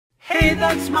Hey,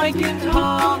 that's Mike and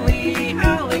Holly,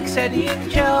 Alex, Eddie,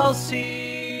 and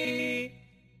Chelsea.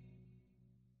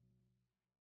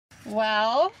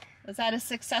 Well, was that a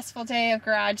successful day of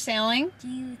garage sailing? Do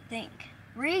you think?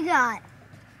 We got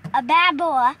a bad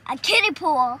boy, a kiddie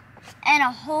pool, and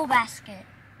a whole basket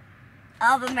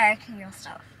of American Girl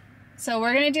stuff. So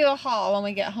we're going to do a haul when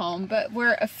we get home, but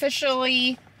we're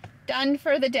officially done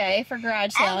for the day for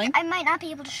garage sailing. I might not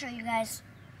be able to show you guys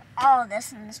all of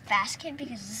this in this basket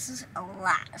because this is a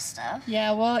lot of stuff.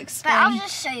 Yeah, we'll explain. But I'll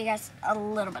just show you guys a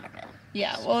little bit of it.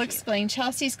 Yeah, we'll explain.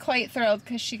 Chelsea's quite thrilled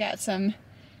because she got some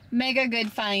mega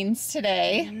good finds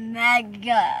today.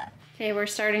 Mega. Okay, we're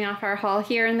starting off our haul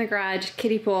here in the garage.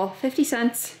 Kiddie pool, 50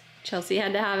 cents. Chelsea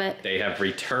had to have it. They have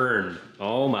returned.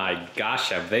 Oh my gosh,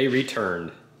 have they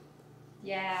returned?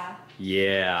 Yeah.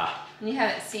 Yeah. You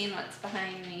haven't seen what's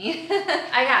behind me.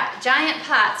 I got giant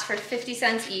pots for 50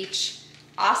 cents each.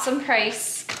 Awesome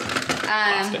price.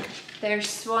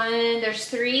 There's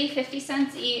three, 50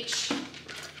 cents each.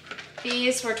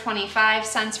 These were 25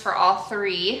 cents for all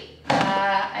three.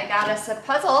 I got us a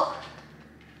puzzle.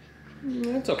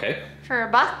 That's okay.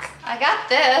 For $1. I got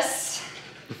this.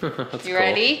 That's You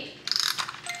ready?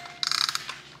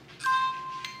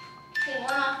 He went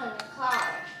off in the car.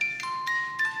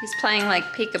 He's playing like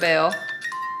peekaboo.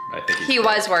 I think He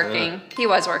was working. He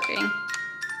was working.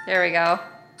 There we go.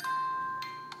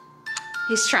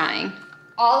 He's trying.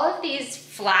 All of these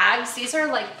flags, these are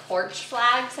like porch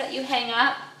flags that you hang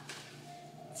up.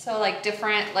 So like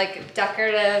different like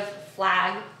decorative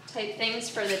flag type things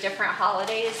for the different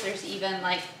holidays. There's even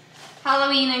like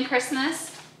Halloween and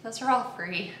Christmas. Those are all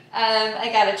free. I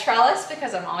got a trellis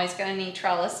because I'm always gonna need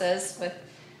trellises with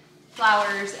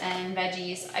flowers and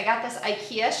veggies. I got this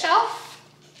IKEA shelf.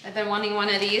 I've been wanting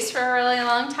one of these for a really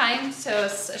long time. So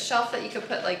it's a shelf that you could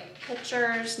put like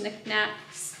pictures,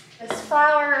 knickknacks. This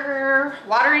flower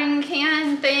watering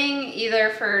can thing,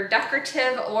 either for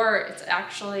decorative or it's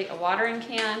actually a watering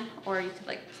can, or you could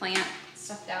like plant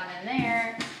stuff down in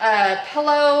there.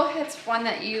 Pillow, it's one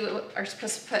that you are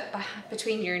supposed to put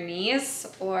between your knees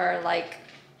or like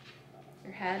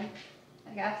your head,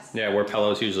 I guess. Yeah, where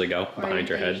pillows usually go, behind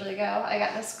your head. Usually go. I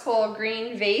got this cool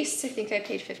green vase. I think I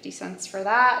paid 50 cents for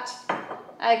that.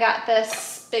 I got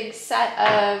this big set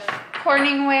of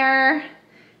Corningware.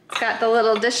 It's got the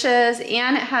little dishes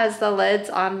and it has the lids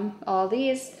on all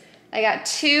these. I got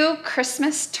 2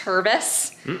 Christmas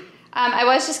turbis. I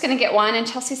was just gonna get one and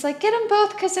Chelsea's like, get them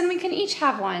both because then we can each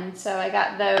have one. So I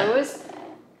got those.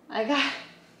 I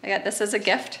got this as a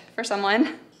gift for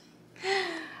someone.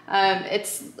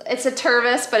 It's a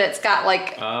turbis, but it's got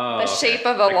like the shape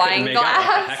of a wine glass.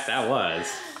 What the heck that was.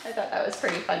 I thought that was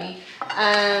pretty funny.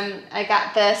 I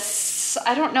got this,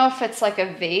 I don't know if it's like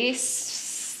a vase.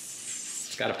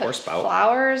 It's got a pour spout.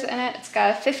 Flowers in it. It's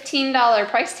got a $15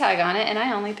 price tag on it and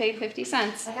I only paid 50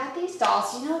 cents. I got these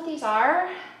dolls. Do you know what these are?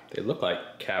 They look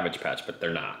like Cabbage Patch, but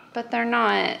they're not. But they're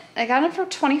not. I got them for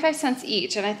 25 cents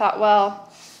each and I thought,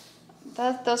 well,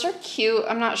 those are cute.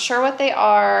 I'm not sure what they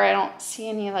are. I don't see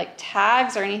any like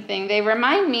tags or anything. They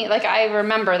remind me, like I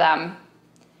remember them,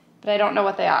 but I don't know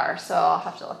what they are. So I'll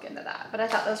have to look into that. But I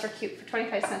thought those were cute for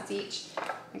 25 cents each.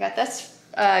 I got this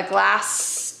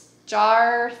glass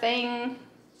jar thing,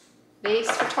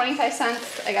 vase for 25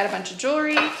 cents. I got a bunch of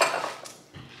jewelry.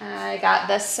 I got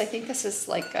this, I think this is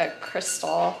like a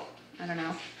crystal, I don't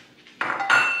know.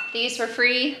 These were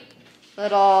free,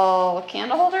 little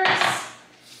candle holders.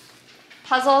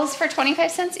 Puzzles for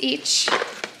 25 cents each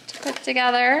to put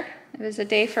together. It was a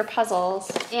day for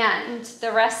puzzles. And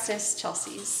the rest is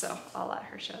Chelsea's, so I'll let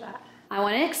her show that. I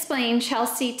want to explain,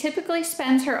 Chelsea typically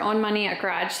spends her own money at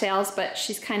garage sales, but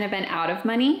she's kind of been out of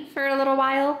money for a little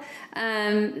while.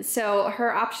 So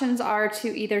her options are to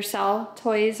either sell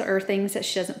toys or things that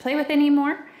she doesn't play with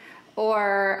anymore,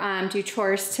 or do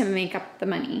chores to make up the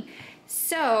money.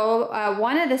 So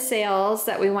one of the sales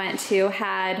that we went to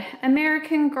had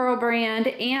American Girl brand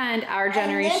and Our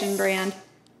Generation brand.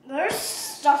 There's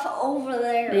stuff over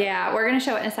there. Yeah, we're gonna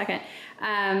show it in a second.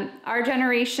 Our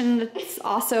Generation, it's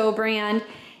also brand,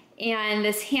 and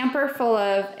this hamper full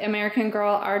of American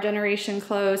Girl, Our Generation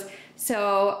clothes.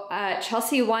 So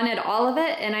Chelsea wanted all of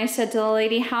it, and I said to the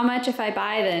lady, how much if I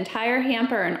buy the entire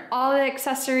hamper and all the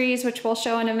accessories, which we'll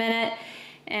show in a minute?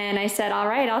 And I said, all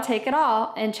right, I'll take it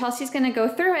all. And Chelsea's gonna go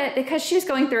through it because she was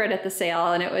going through it at the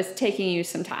sale and it was taking you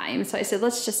some time. So I said,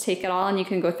 let's just take it all and you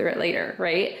can go through it later,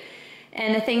 right?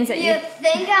 And the things that you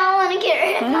think I want to get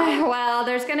rid of them? Well,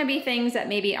 there's going to be things that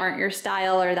maybe aren't your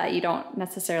style or that you don't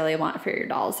necessarily want for your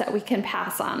dolls that we can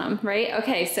pass on them, right?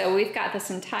 Okay, so we've got this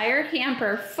entire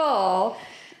hamper full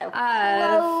of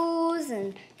clothes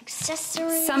and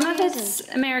accessories. Some of it's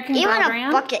American Girl brand. Even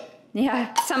a bucket.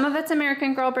 Yeah, some of it's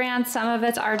American Girl brand, some of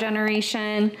it's Our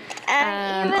Generation,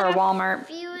 And or even Walmart a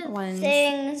few ones.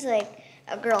 things like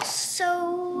a girl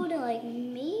sewed, like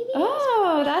maybe.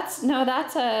 Oh,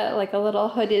 that's a like a little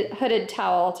hooded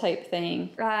towel type thing.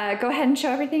 Go ahead and show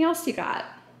everything else you got.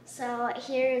 So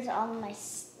here's all my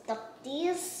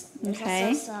stuffies. There's Okay.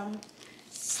 also some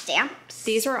stamps.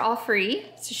 These were all free.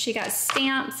 So she got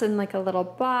stamps in like a little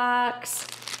box.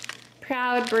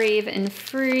 Proud, Brave, and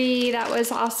Free. That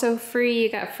was also free. You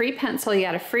got a free pencil. You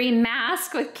got a free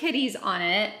mask with kitties on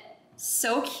it.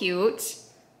 So cute.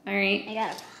 All right. I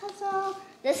got a puzzle.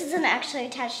 This isn't actually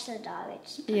attached to the dog. I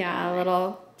just put Yeah, a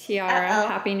little tiara. Uh-oh.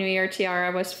 Happy New Year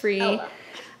tiara was free. Oh.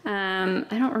 I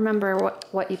don't remember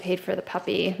what you paid for the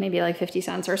puppy. Maybe like 50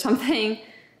 cents or something.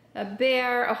 A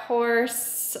bear, a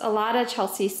horse. A lot of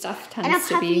Chelsea stuff tends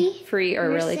to be free or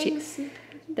really cheap.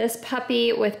 This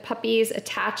puppy with puppies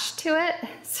attached to it.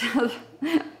 So,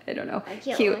 I don't know.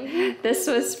 Cute. This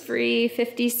was free,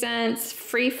 50 cents.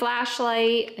 Free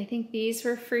flashlight. I think these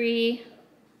were free.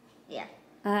 Yeah.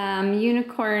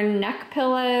 Unicorn neck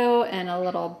pillow and a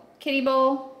little kitty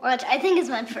bowl. Which I think is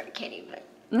meant for a kitty, but.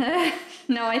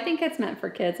 No, I think it's meant for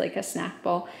kids, like a snack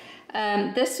bowl.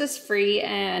 This was free,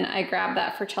 and I grabbed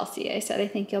that for Chelsea. I said, I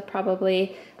think you'll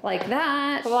probably like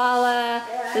that. Koala.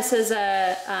 This is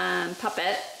a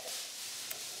puppet.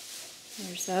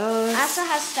 There's those. I also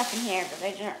have stuff in here, but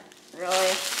I didn't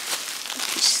really.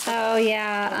 Oh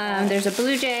yeah, there's a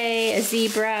blue jay, a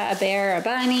zebra, a bear, a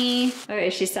bunny. Okay,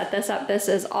 she set this up. This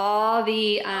is all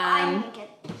the,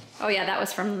 oh yeah, that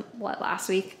was from what, last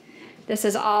week? This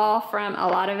is all from, a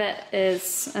lot of it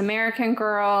is American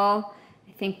Girl.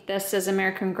 I think this is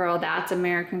American Girl, that's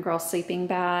American Girl sleeping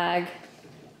bag.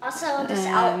 Also, this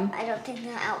I don't think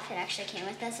the outfit actually came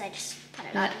with this. I just put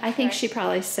it on. I think she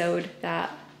probably sewed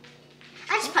that.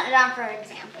 I just put it on for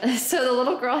example. So the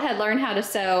little girl had learned how to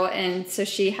sew, and so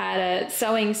she had a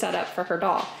sewing set up for her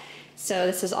doll. So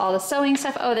this is all the sewing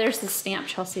stuff. Oh, there's the stamp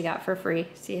Chelsea got for free.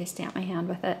 See, I stamped my hand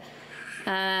with it.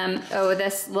 Oh,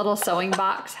 this little sewing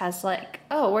box has like,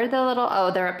 oh, where the little,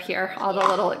 oh, they're up here. All the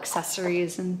little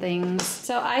accessories and things.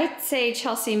 So I'd say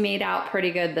Chelsea made out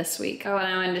pretty good this week. Oh, and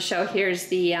I wanted to show, here's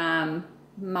the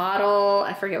model,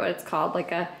 I forget what it's called,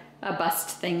 like a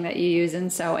bust thing that you use in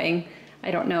sewing. I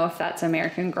don't know if that's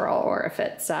American Girl or if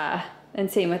it's, and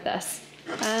same with this.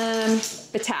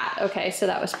 Batat, okay, so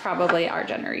that was probably Our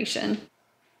Generation.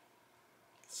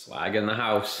 Swag in the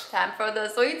house. Time for the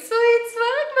sweet, sweet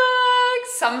swag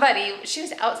box. Somebody, she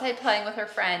was outside playing with her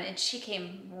friend and she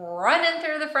came running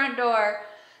through the front door.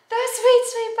 The sweet,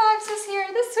 sweet box is here.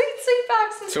 The sweet, sweet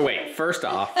box is here. So wait, first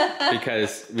off,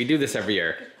 because we do this every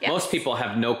year, Yes. most people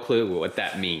have no clue what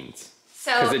that means.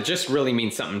 Because it just really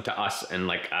means something to us and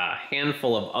like a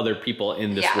handful of other people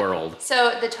in this world.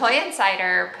 So the Toy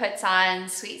Insider puts on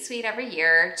Sweet Sweet every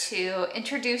year to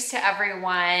introduce to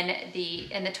everyone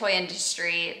in the toy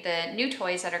industry the new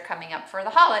toys that are coming up for the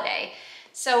holiday.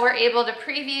 So we're able to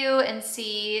preview and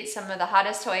see some of the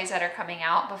hottest toys that are coming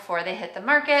out before they hit the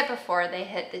market, before they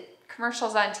hit the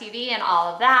commercials on TV and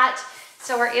all of that.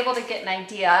 So we're able to get an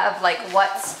idea of like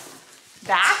what's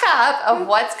back up of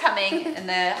what's coming in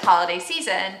the holiday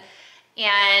season.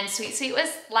 And Sweet Sweet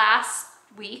was last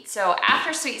week. So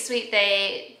after Sweet Sweet,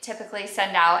 they typically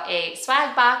send out a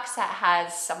swag box that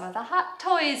has some of the hot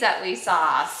toys that we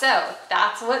saw. So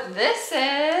that's what this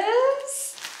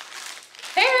is.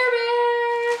 Care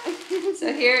Bear.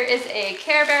 So here is a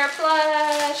Care Bear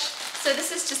plush. So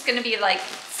this is just gonna be like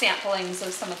samplings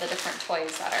of some of the different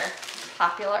toys that are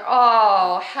popular.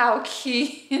 Oh, how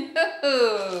cute.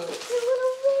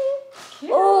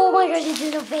 Oh my gosh, it's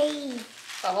in a babe.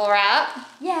 Bubble wrap.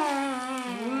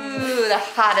 Yeah. Ooh, the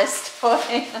hottest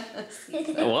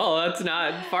toys. Well, that's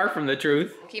not far from the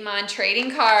truth. Pokemon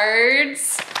trading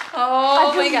cards.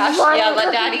 Oh my gosh. Yeah,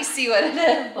 let Daddy see what it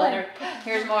is.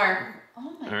 Here's more.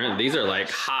 Oh my gosh. These are like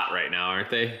hot right now,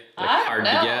 aren't they? Like I hard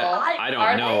don't to know. get. I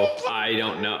Are don't know. they? I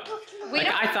don't know. We Like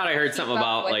don't I thought I heard something keep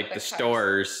up about with like the the cars.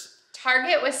 stores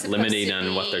Target was supposed limiting to on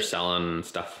be, what they're selling and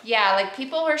stuff. Yeah, like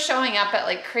people were showing up at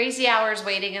like crazy hours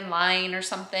waiting in line or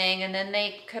something, and then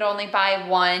they could only buy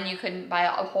one. You couldn't buy a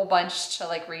whole bunch to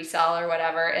like resell or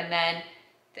whatever, and then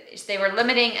they were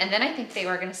limiting, and then I think they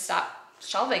were gonna stop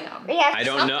shelving them. Yeah. I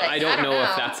don't know. I don't know if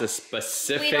know. that's a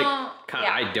specific. Yeah.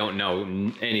 I don't know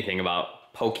anything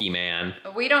about Pokemon.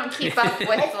 We don't keep up with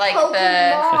like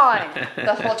Pokemon.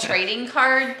 the whole trading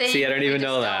card thing. See, I don't We even just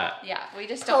know don't- that. Yeah, we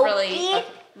just don't really.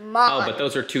 Oh, but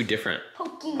those are two different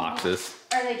Pokemon. boxes.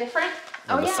 Are they different?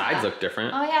 Well, Oh the yeah. sides look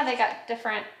different. Oh yeah, they got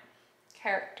different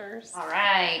characters. All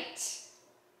right,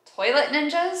 Toilet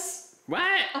Ninjas.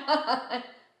 What?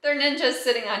 They're ninjas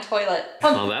sitting on toilet.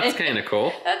 Oh, that's kind of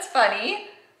cool. That's funny.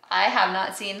 I have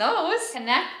not seen those.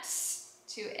 Connects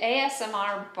to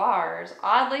ASMR bars.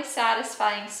 Oddly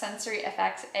satisfying sensory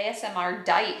effects ASMR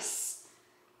dice.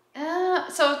 So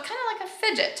kind of like a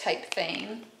fidget type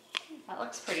thing. That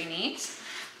looks pretty neat.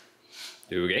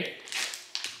 Okay.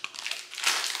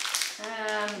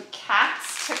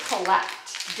 Cats to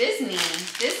collect. Disney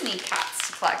cats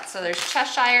to collect. So there's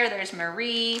Cheshire, there's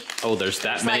Marie. Oh, there's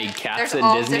that many cats in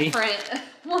There's Disney? all different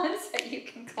ones that you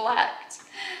can collect.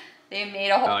 They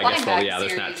made a whole blind bag yeah,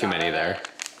 there's not too many there.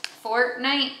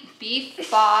 Fortnite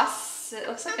Beef Boss. It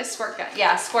looks like a squirt gun.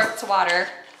 Yeah, squirts water.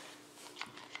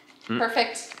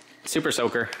 Perfect. Super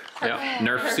Soaker. Yeah,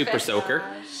 Nerf Super Soaker.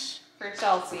 For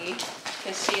Chelsea,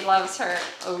 because she loves her.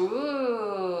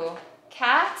 Ooh.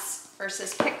 Cats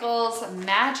versus Pickles.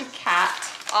 Magic Cat.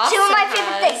 Also two of my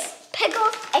favorite things,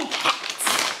 pickles and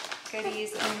cats.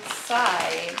 Goodies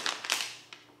inside.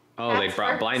 Oh, they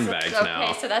brought blind bags now.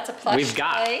 Okay, so that's a plush We've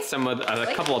got toy.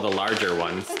 a couple of the larger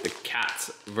ones. The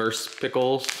Cats versus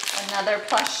Pickles. Another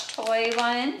plush toy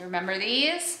one. Remember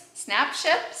these? Snap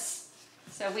Ships.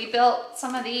 So we built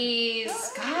some of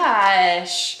these.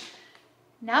 Gosh.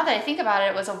 Now that I think about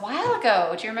it, it was a while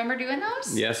ago. Do you remember doing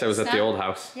those? Yes, I was at the old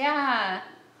house. Yeah.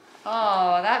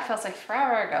 Oh, that feels like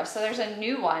forever ago. So there's a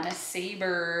new one, a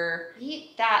saber.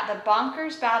 Eat that. The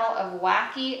Bonkers Battle of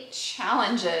Wacky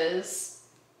Challenges.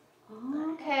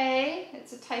 Okay,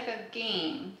 it's a type of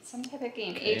game. Some type of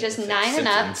game. Okay, Ages 9 and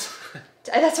up.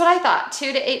 That's what I thought.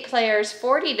 2 to 8 players,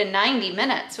 40 to 90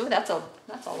 minutes. Ooh, that's a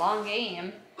long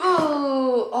game.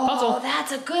 Ooh, Puzzle.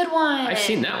 That's a good one. I've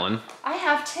seen that one. I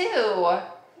have too.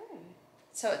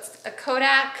 So it's a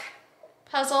Kodak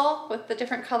puzzle with the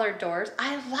different colored doors.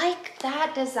 I like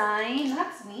that design.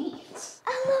 That's neat.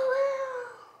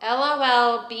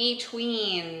 LOL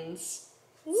Betweens.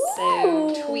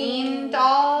 So tween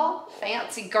doll,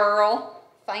 fancy girl,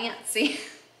 fancy.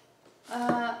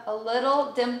 A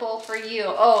little dimple for you.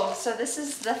 Oh, so this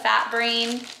is the Fat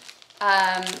Brain,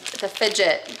 the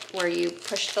fidget where you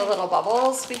push the little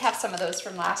bubbles. We have some of those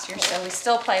from last year, so we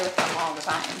still play with them all the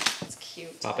time. It's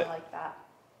cute. Pop I it. like that.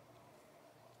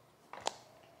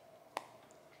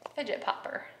 Fidget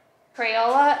popper.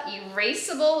 Crayola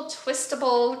erasable,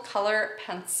 twistable color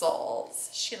pencils.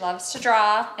 She loves to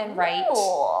draw and write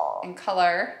and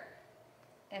color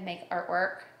and make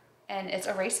artwork, and it's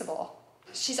erasable.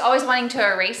 She's always wanting to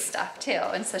erase stuff too,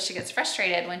 and so she gets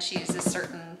frustrated when she uses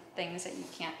certain things that you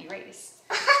can't erase.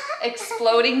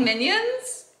 Exploding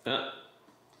Minions? I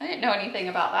didn't know anything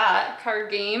about that.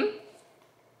 Card game.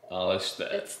 Oh, it's the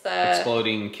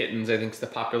Exploding Kittens, I think, is the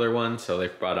popular one. So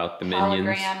they've brought out the Minions.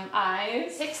 Hologram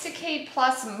eyes. Pixicade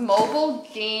Plus mobile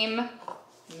game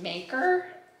maker.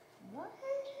 What?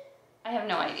 I have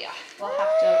no idea. We'll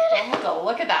have to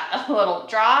look at that. A little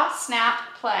draw,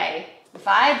 snap, play.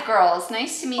 Vibe Girls,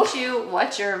 nice to meet you.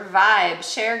 What's your vibe?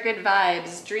 Share good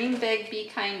vibes. Dream big, be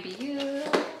kind, be you.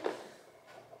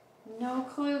 No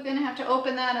clue, gonna have to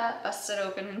open that up, bust it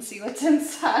open and see what's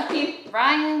inside.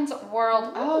 Ryan's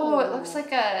World, oh, it looks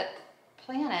like a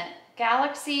planet.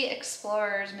 Galaxy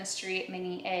Explorers Mystery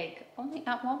Mini Egg, only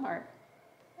at Walmart.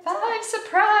 5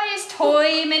 surprise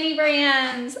toy mini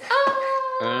brands.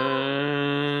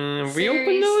 Oh! We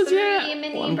opened those yet?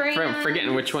 Mini brands. I'm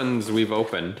forgetting which ones we've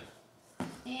opened.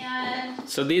 And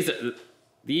so these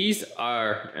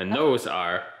are, and those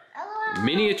are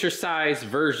miniature size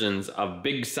versions of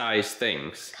big size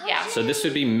things. Yeah. So this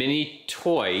would be mini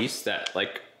toys that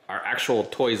like are actual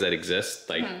toys that exist,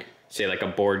 like say like a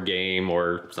board game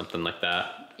or something like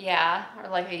that. Yeah, or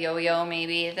like a yo-yo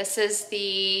maybe. This is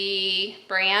the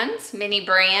brands, mini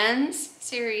brands,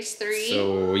 series 3.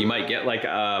 So you might get like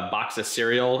a box of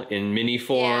cereal in mini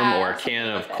form or a can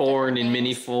of corn in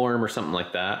mini form or something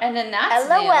like that. And then that's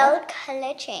LOL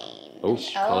color change. Oh,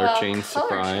 color change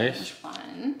surprise.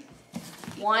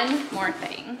 One more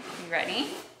thing. You ready?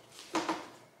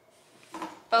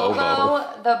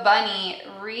 Bobo the Bunny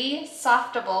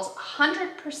Resoftables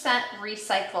 100%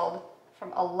 recycled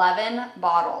from 11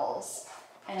 bottles.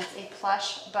 And it's a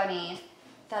plush bunny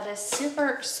that is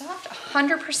super soft.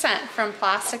 100% from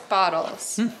plastic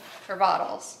bottles. For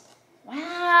bottles.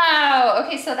 Wow.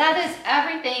 Okay, so that is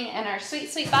everything in our sweet,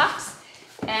 sweet box.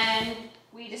 And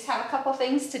we just have a couple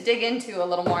things to dig into a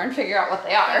little more and figure out what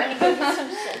they are.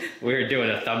 We were doing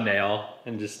a thumbnail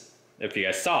and just, if you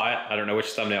guys saw it, I don't know which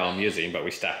thumbnail I'm using, but we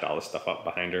stacked all this stuff up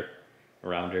behind her,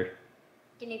 around her.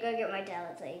 Can you go get my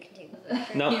tablet so you can take the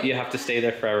picture? No, you have to stay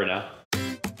there forever now.